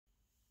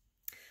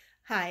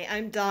Hi,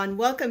 I'm Dawn.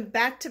 Welcome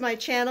back to my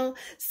channel.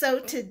 So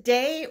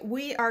today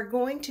we are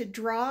going to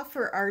draw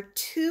for our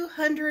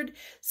 200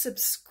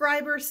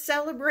 subscriber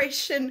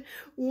celebration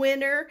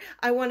winner.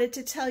 I wanted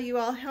to tell you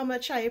all how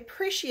much I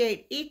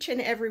appreciate each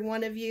and every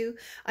one of you.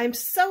 I'm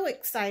so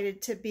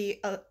excited to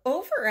be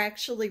over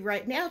actually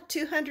right now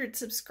 200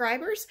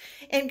 subscribers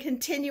and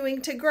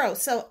continuing to grow.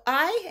 So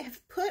I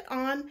have put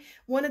on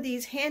one of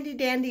these handy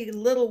dandy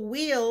little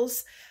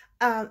wheels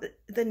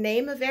the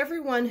name of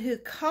everyone who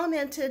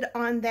commented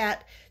on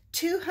that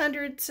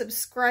 200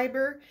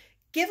 subscriber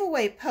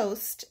giveaway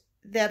post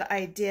that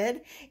I did.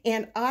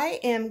 And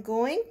I am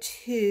going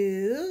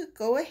to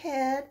go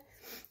ahead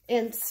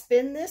and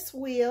spin this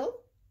wheel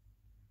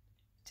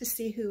to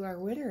see who our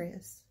winner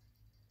is.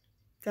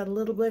 Got a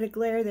little bit of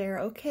glare there.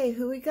 Okay,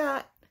 who we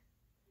got?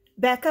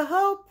 Becca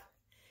Hope.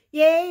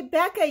 Yay,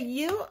 Becca,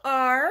 you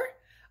are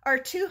our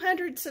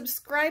 200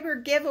 subscriber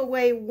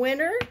giveaway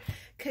winner.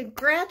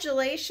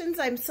 Congratulations.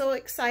 I'm so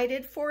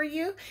excited for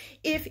you.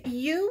 If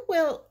you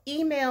will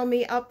email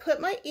me, I'll put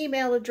my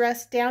email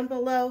address down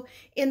below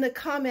in the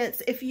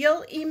comments. If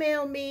you'll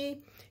email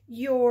me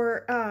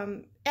your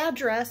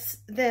address,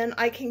 then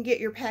I can get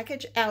your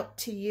package out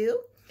to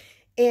you.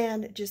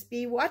 And just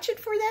be watching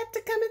for that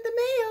to come in the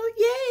mail.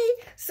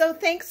 Yay! So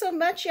thanks so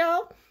much,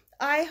 y'all.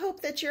 I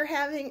hope that you're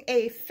having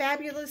a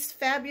fabulous,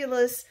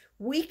 fabulous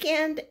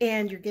weekend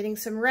and you're getting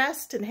some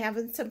rest and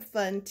having some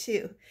fun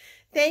too.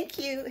 Thank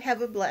you.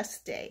 Have a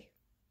blessed day.